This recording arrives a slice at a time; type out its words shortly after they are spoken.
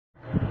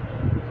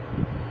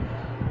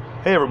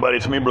Hey everybody,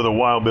 it's me, Brother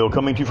Wild Bill,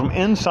 coming to you from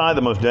inside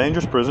the most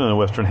dangerous prison in the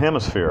Western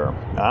Hemisphere.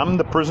 I'm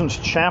the prison's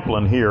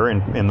chaplain here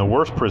in the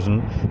worst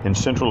prison in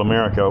Central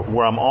America,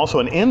 where I'm also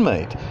an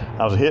inmate.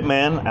 I was a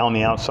hitman on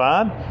the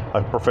outside,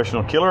 a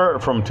professional killer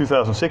from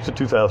 2006 to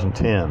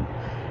 2010.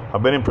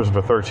 I've been in prison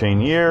for 13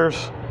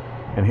 years,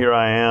 and here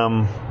I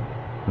am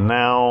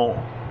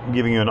now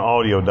giving you an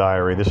audio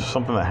diary. This is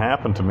something that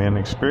happened to me, an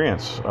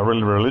experience, a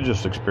really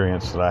religious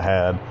experience that I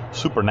had.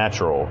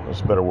 Supernatural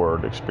is a better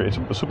word. Experience,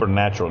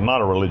 supernatural,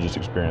 not a religious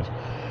experience.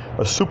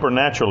 A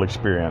supernatural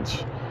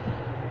experience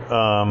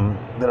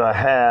that I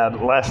had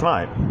last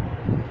night.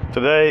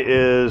 Today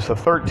is the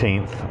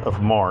 13th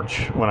of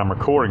March when I'm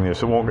recording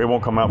this. It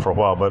won't come out for a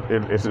while, but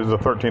it's the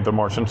 13th of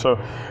March. And so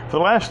for the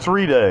last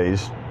 3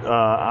 days,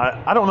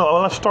 I don't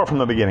know. Let's start from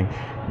the beginning.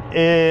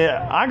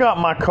 I got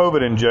my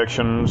COVID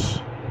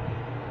injections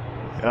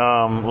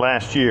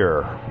last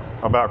year.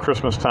 About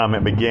Christmas time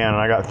it began, and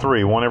I got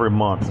 3, one every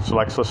month. So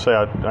let's say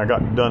I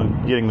got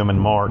done getting them in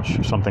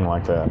March, something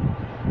like that.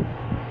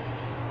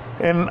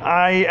 And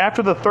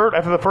after the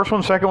first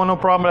one, second one, no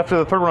problem. After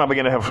the third one, I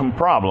began to have some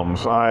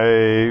problems. I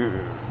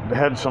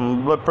had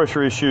some blood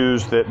pressure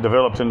issues that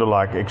developed into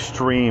like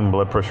extreme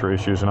blood pressure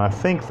issues, and I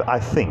think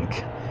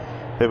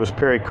it was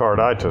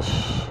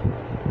pericarditis.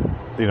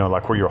 You know,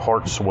 like where your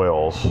heart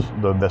swells,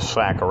 the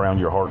sac around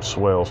your heart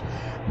swells.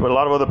 But a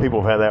lot of other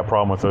people have had that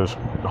problem with those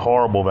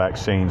horrible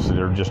vaccines that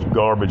are just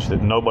garbage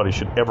that nobody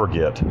should ever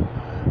get.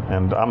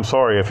 And I'm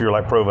sorry if you're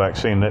like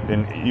pro-vaccine,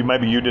 and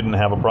maybe you didn't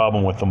have a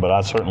problem with them, but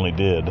I certainly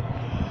did.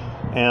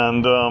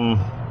 And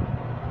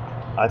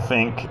I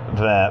think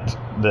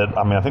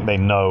I think they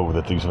know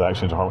that these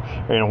vaccines are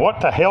horrible. And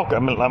what the hell?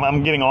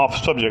 I'm getting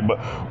off subject, but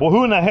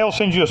who in the hell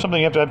sends you something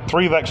you have to have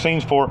 3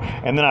 vaccines for,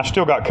 and then I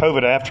still got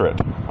COVID after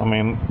it? I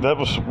mean, that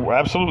was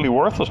absolutely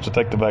worthless to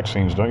take the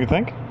vaccines, don't you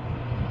think?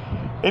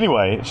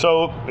 Anyway,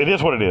 so it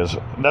is what it is.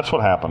 That's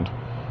what happened.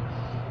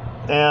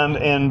 And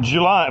in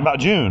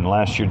June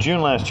last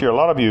year, a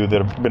lot of you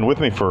that have been with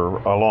me for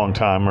a long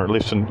time, or at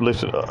least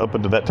up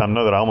until that time,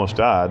 know that I almost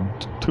died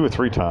 2 or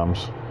 3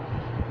 times.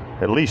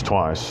 At least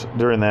twice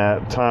during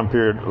that time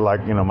period.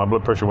 Like, you know, my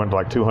blood pressure went to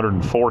like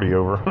 240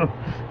 over,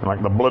 and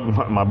like my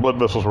blood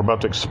vessels were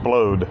about to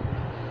explode.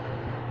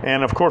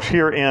 And of course,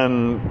 here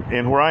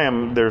in where I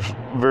am, there's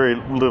very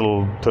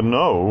little to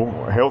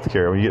no health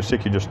care. When you get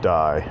sick, you just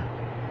die.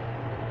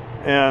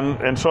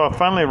 And so I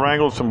finally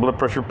wrangled some blood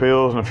pressure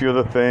pills and a few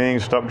other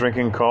things. Stopped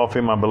drinking coffee,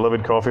 my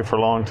beloved coffee, for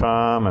a long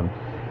time, and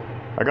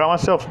I got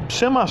myself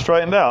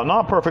semi-straightened out.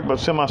 Not perfect, but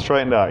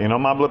semi-straightened out. You know,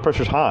 my blood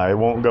pressure's high. It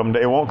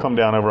won't come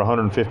down over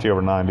 150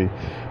 over 90.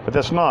 But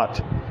that's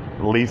not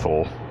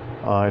lethal.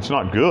 It's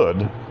not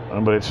good,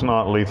 but it's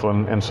not lethal.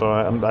 And so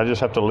I just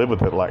have to live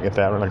with it like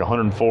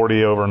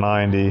 140 over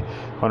 90,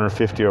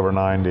 150 over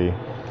 90.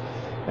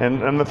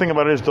 And the thing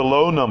about it is the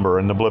low number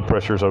in the blood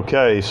pressure is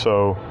okay.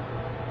 So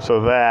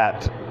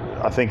that,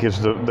 I think,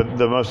 is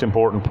the most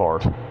important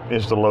part,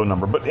 is the low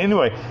number. But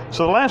anyway,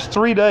 so the last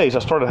 3 days I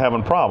started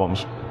having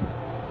problems.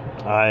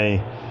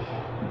 I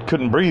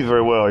couldn't breathe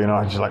very well, you know.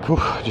 I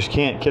just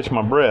can't catch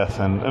my breath,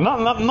 and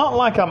not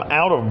like I'm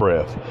out of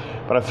breath,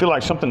 but I feel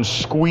like something's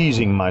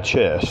squeezing my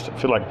chest. I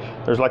feel like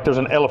there's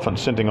an elephant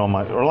sitting on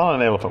my, or not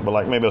an elephant, but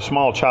like maybe a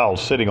small child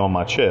sitting on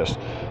my chest.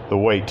 The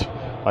weight,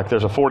 like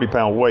there's a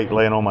 40-pound weight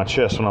laying on my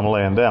chest when I'm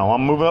laying down. When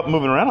I'm moving up,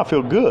 moving around, I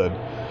feel good,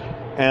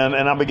 and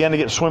I began to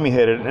get swimmy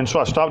headed, and so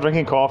I stopped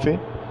drinking coffee.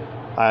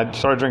 I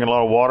started drinking a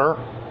lot of water,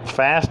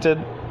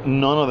 fasted.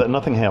 None of that,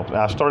 nothing helped.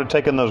 I started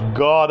taking those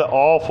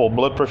god-awful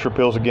blood pressure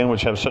pills again,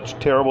 which have such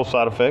terrible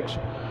side effects.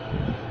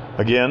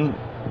 Again,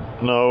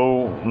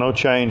 no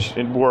change.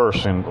 It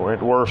worsened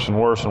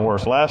and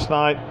worse. Last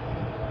night,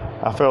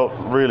 I felt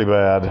really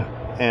bad,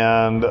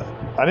 and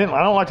I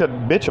don't like to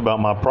bitch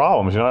about my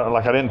problems. You know,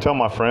 like I didn't tell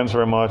my friends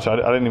very much. I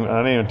didn't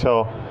even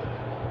tell,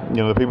 you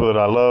know, the people that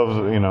I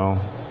love. You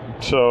know,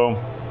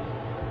 so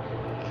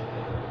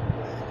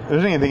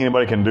there's anything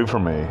anybody can do for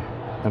me.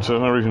 And so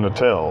there's no reason to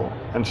tell.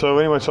 And so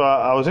anyway, so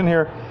I was in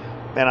here,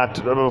 and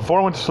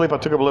before I went to sleep, I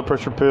took a blood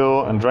pressure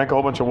pill and drank a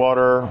whole bunch of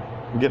water,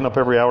 getting up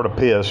every hour to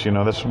piss. You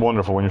know, that's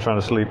wonderful when you're trying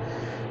to sleep.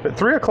 At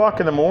 3 o'clock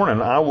in the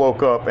morning, I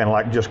woke up and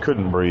like just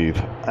couldn't breathe.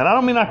 And I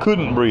don't mean I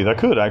couldn't breathe. I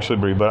could actually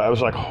breathe, but it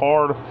was like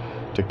hard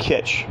to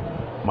catch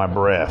my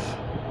breath,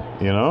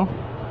 you know?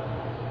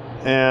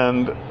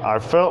 And I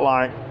felt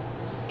like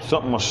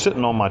something was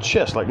sitting on my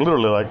chest, like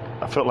literally, like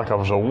I felt like I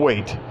was a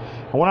weight.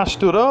 And when I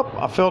stood up,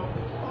 I felt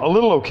a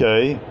little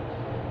okay,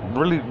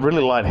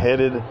 really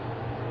lightheaded.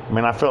 I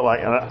mean, I felt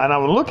like, and I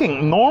was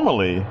looking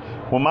normally,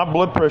 when my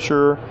blood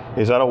pressure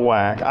is out of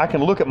whack, I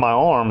can look at my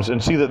arms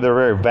and see that they're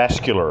very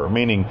vascular,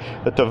 meaning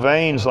that the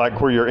veins,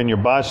 like where you're in your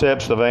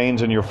biceps, the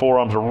veins in your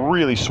forearms are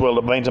really swelled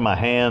up. Veins in my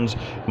hands,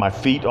 my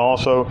feet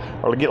also,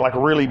 or get like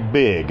really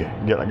big.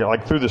 Get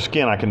like through the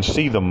skin, I can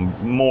see them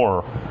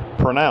more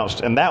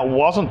pronounced. And that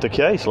wasn't the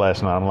case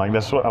last night. I'm like,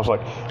 that's what I was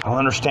like, I don't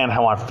understand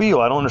how I feel.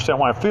 I don't understand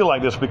why I feel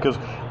like this, because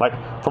like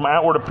from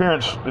outward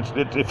appearance,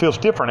 it feels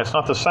different. It's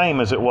not the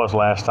same as it was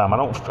last time.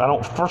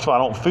 First of all, I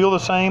don't feel the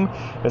same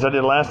as I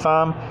did last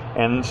time.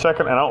 And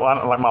second, I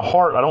don't like my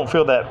heart. I don't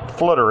feel that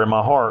flutter in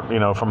my heart,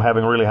 from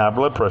having really high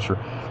blood pressure.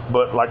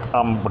 But like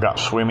I got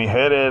swimmy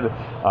headed.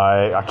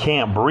 I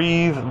can't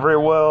breathe very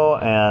well,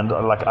 and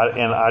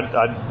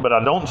but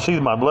I don't see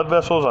my blood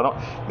vessels.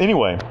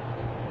 Anyway.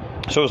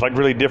 So it was like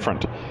really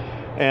different,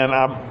 and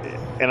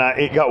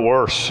it got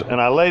worse.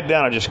 And I laid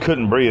down. I just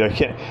couldn't breathe. I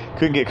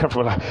couldn't get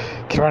comfortable.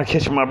 Trying to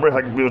catch my breath.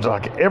 Like, it was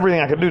like everything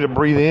I could do to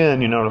breathe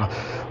in,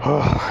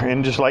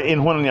 and just like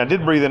when I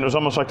did breathe in, it was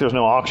almost like there was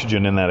no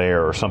oxygen in that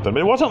air or something. But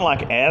it wasn't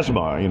like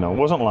asthma, It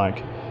wasn't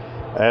like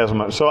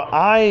asthma. So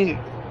I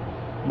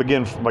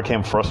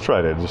became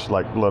frustrated, just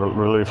like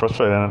really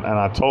frustrated. And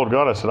I told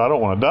God, I said, I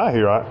don't want to die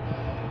here.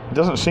 It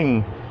doesn't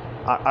seem.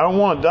 I don't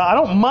want to die. I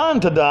don't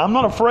mind to die. I'm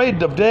not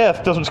afraid of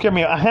death. It doesn't scare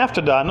me. I have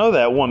to die. I know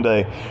that one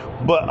day.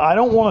 But I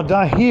don't want to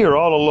die here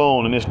all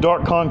alone in this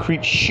dark concrete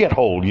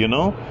shithole,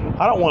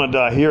 I don't want to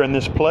die here in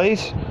this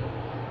place.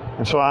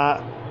 And so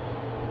I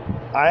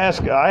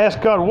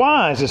asked God,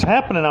 why is this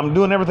happening? I'm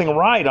doing everything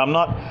right.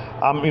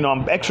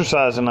 I'm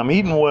exercising. I'm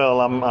eating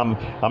well.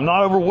 I'm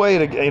not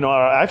overweight.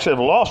 I actually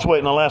have lost weight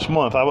in the last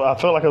month. I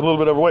felt like I was a little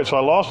bit overweight, so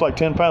I lost like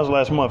 10 pounds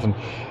last month. And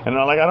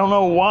I don't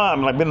know why.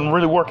 I've been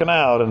really working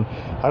out. And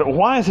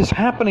why is this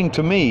happening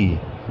to me?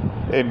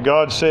 And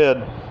God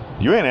said,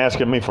 you ain't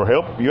asking me for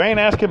help. You ain't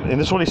asking. And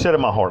this is what he said in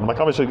my heart. I'm like,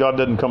 obviously God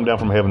doesn't come down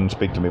from heaven and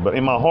speak to me. But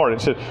in my heart,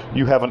 it said,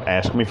 you haven't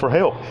asked me for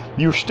help.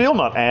 You're still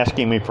not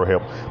asking me for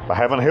help. I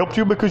haven't helped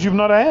you because you've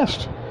not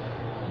asked.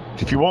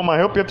 If you want my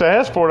help, you have to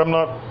ask for it. I'm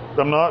not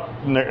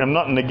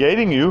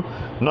negating you.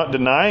 I'm not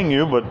denying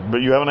you,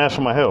 but you haven't asked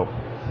for my help.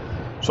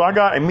 So I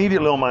got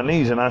immediately on my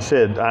knees and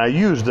I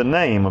used the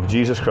name of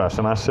Jesus Christ.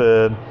 And I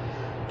said,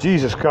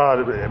 Jesus,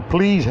 God,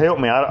 please help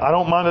me. I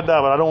don't mind to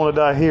die, but I don't want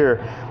to die here.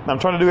 I'm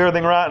trying to do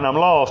everything right and I'm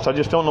lost. I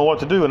just don't know what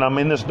to do. And I'm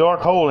in this dark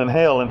hole in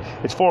hell and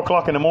it's 4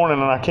 o'clock in the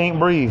morning and I can't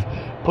breathe.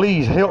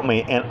 Please help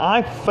me. And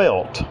I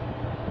felt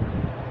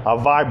a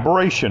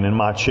vibration in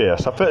my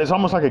chest. It's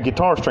almost like a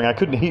guitar string. I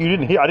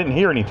didn't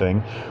hear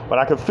anything, but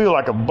I could feel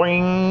like a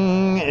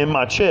bing in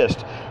my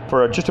chest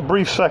for just a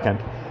brief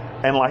second.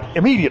 And like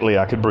immediately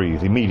I could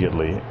breathe,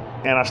 immediately.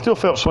 And I still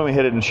felt swimmy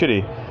headed and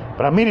shitty,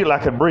 but immediately I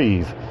could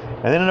breathe.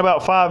 And then in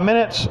about 5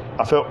 minutes,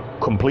 I felt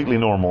completely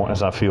normal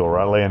as I feel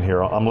right laying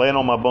here. I'm laying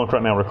on my bunk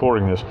right now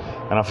recording this,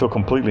 and I feel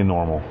completely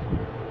normal.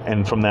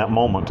 And from that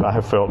moment, I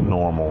have felt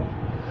normal.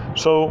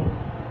 So,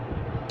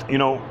 you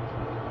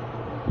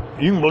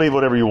can believe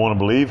whatever you want to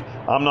believe.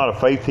 I'm not a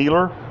faith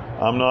healer.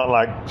 I'm not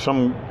like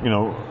some,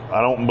 I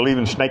don't believe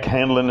in snake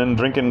handling and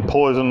drinking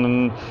poison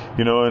and,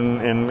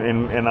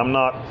 and I'm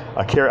not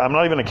I'm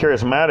not even a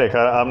charismatic.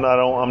 I'm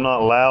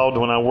not loud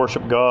when I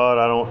worship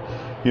God.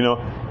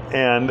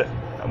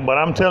 But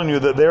I'm telling you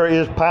that there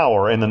is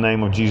power in the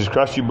name of Jesus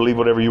Christ. You believe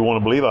whatever you want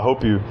to believe. I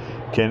hope you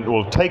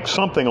will take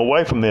something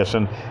away from this.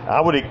 And I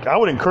would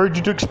encourage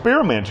you to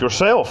experiment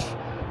yourself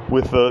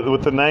with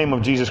the name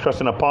of Jesus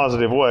Christ in a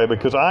positive way,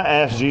 because I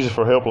asked Jesus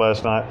for help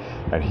last night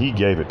and he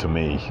gave it to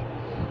me.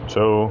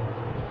 So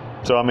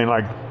I mean,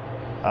 like,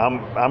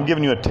 I'm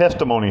giving you a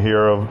testimony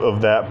here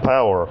of that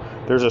power.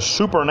 There's a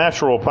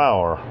supernatural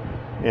power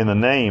in the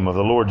name of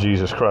the Lord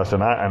Jesus Christ,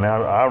 and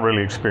I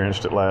really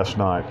experienced it last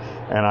night.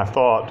 And I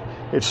thought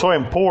it's so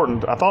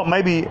important. I thought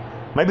maybe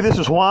this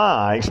is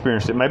why I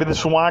experienced it. Maybe this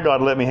is why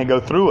God let me go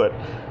through it,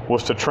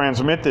 was to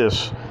transmit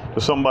this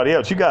to somebody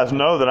else. You guys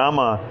know that I'm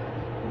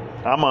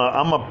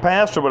a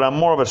pastor, but I'm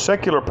more of a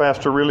secular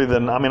pastor really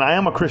than, I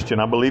am a Christian.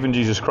 I believe in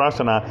Jesus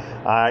Christ, and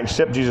I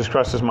accept Jesus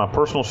Christ as my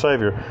personal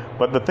Savior.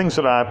 But the things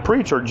that I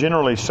preach are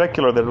generally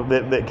secular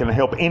that can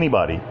help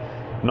anybody,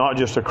 not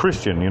just a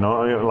Christian.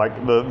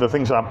 Like the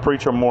things I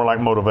preach are more like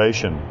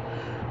motivation,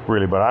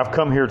 really. But I've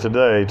come here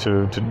today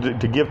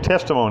to give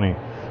testimony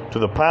to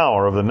the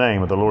power of the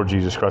name of the Lord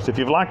Jesus Christ. If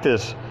you've liked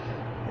this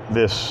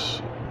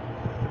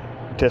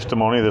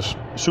testimony, this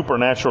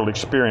supernatural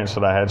experience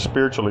that I had,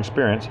 spiritual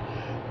experience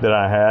that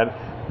I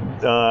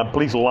had,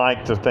 please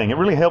like the thing. It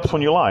really helps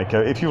when you like.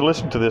 If you've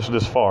listened to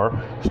this far,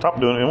 stop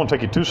doing it. It won't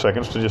take you 2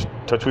 seconds to just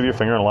touch with your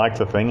finger and like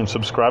the thing and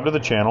subscribe to the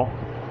channel.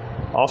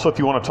 Also, if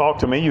you want to talk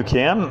to me, you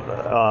can.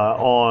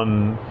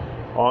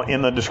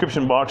 In the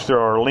description box, there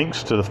are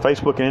links to the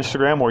Facebook and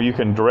Instagram where you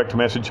can direct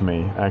message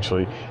me,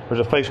 actually. There's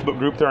a Facebook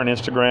group there, an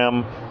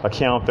Instagram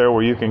account there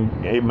where you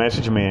can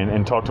message me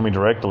and talk to me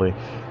directly.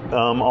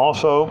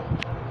 Also,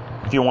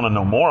 if you want to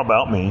know more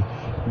about me,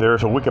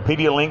 there's a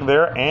Wikipedia link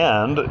there,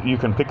 and you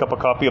can pick up a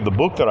copy of the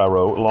book that I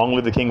wrote, Long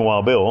Live the King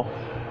Wild Bill,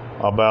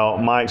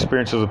 about my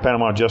experiences with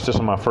Panama Justice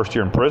in my first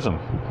year in prison.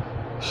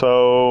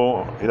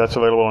 So that's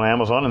available on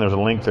Amazon, and there's a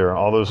link there.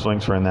 All those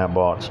links are in that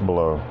box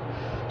below.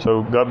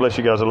 So God bless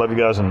you guys. I love you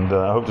guys, and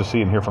I hope to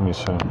see and hear from you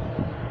soon.